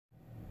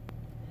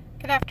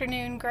Good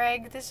afternoon,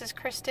 Greg. This is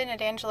Kristen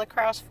at Angela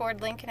Krause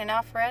Ford Lincoln in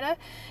Alpharetta.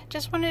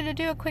 Just wanted to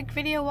do a quick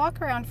video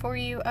walk around for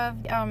you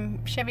of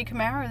Chevy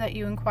Camaro that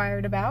you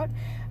inquired about.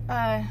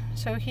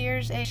 So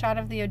here's a shot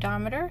of the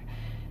odometer.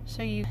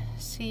 So you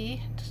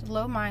see it's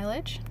low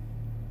mileage,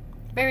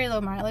 very low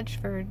mileage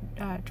for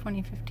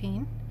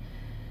 2015.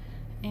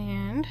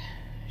 And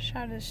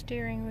shot of the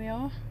steering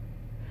wheel.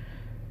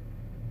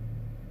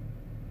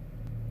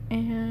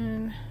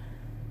 And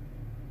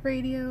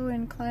radio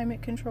and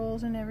climate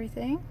controls and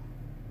everything.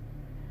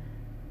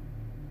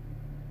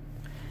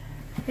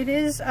 It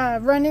is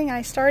running.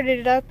 I started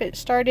it up. It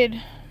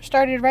started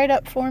right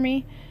up for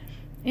me.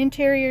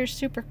 Interior is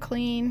super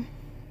clean.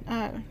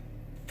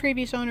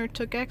 Previous owner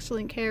took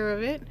excellent care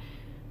of it.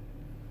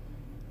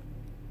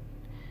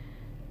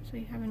 So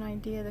you have an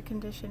idea of the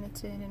condition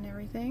it's in and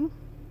everything.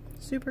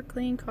 Super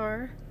clean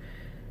car.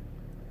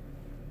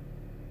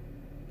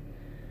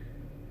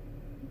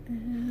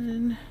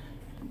 And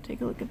take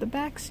a look at the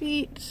back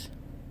seats.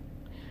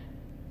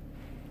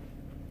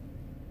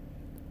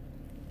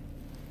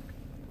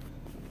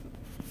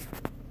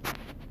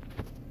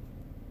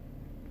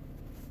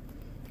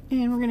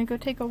 And we're going to go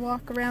take a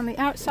walk around the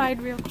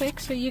outside real quick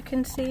so you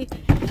can see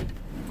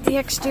the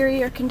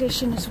exterior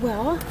condition as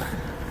well.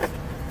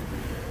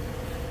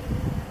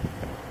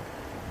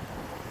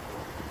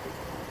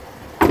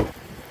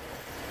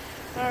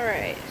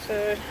 Alright,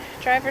 so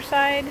driver's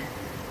side.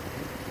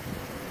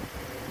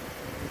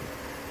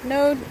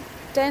 No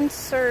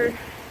dents or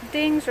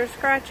dings or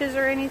scratches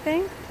or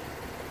anything.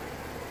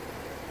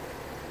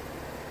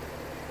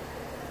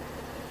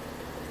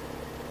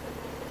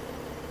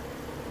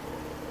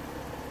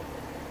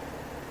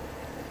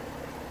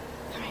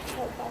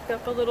 I'll back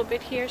up a little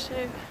bit here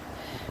so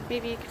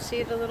maybe you can see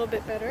it a little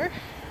bit better.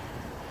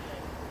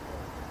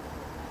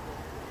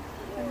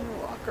 And we'll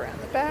walk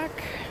around the back.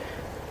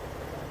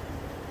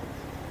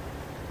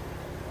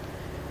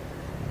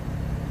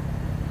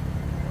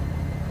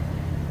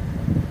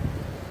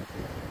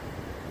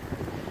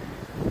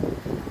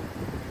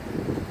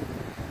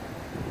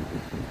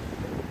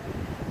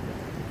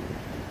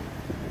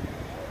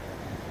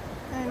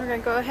 And we're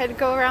going to go ahead and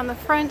go around the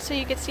front so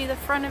you can see the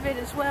front of it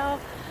as well.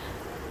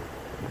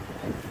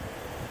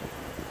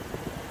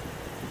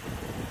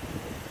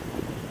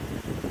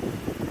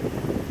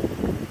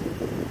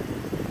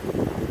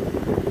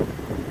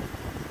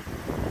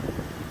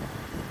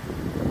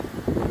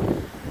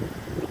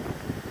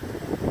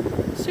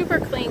 Super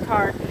clean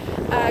car.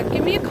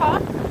 Give me a call.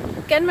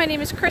 Again, my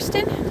name is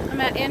Kristen. I'm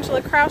at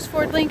Angela Krause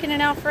Ford Lincoln in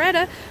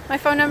Alpharetta. My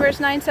phone number is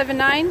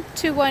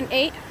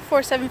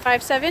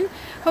 979-218-4757.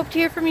 Hope to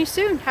hear from you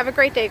soon. Have a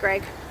great day,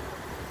 Greg.